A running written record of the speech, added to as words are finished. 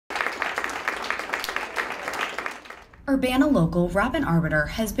Urbana local Robin Arbiter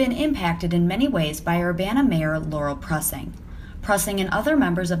has been impacted in many ways by Urbana Mayor Laurel Prussing. Prussing and other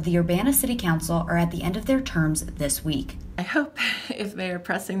members of the Urbana City Council are at the end of their terms this week. I hope if Mayor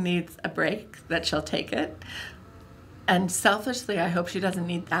Prussing needs a break that she'll take it. And selfishly, I hope she doesn't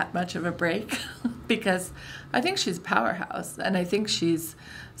need that much of a break because I think she's a powerhouse, and I think she's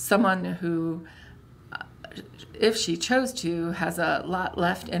someone who, if she chose to, has a lot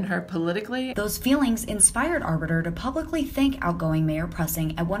left in her politically. Those feelings inspired Arbiter to publicly thank outgoing Mayor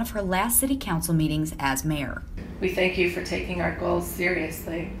Prussing at one of her last city council meetings as mayor. We thank you for taking our goals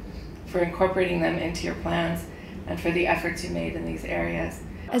seriously, for incorporating them into your plans, and for the efforts you made in these areas.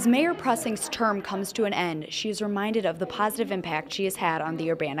 As Mayor Prussing's term comes to an end, she is reminded of the positive impact she has had on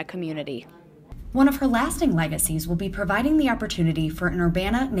the Urbana community. One of her lasting legacies will be providing the opportunity for an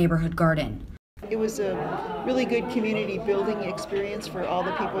Urbana neighborhood garden. It was a really good community building experience for all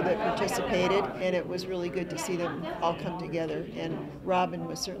the people that participated, and it was really good to see them all come together, and Robin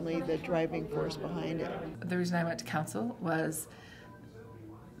was certainly the driving force behind it. The reason I went to council was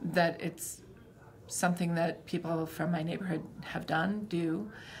that it's something that people from my neighborhood have done,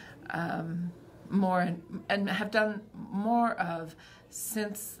 more, and have done more of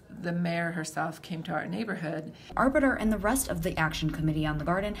since the mayor herself came to our neighborhood. Arbiter and the rest of the Action Committee on the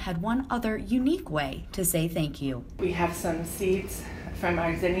Garden had one other unique way to say thank you. We have some seeds from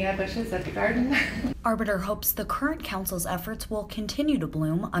our zinnia bushes at the garden. Arbiter hopes the current council's efforts will continue to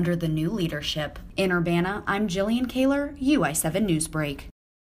bloom under the new leadership. In Urbana, I'm Jillian Kaler, UI7 Newsbreak.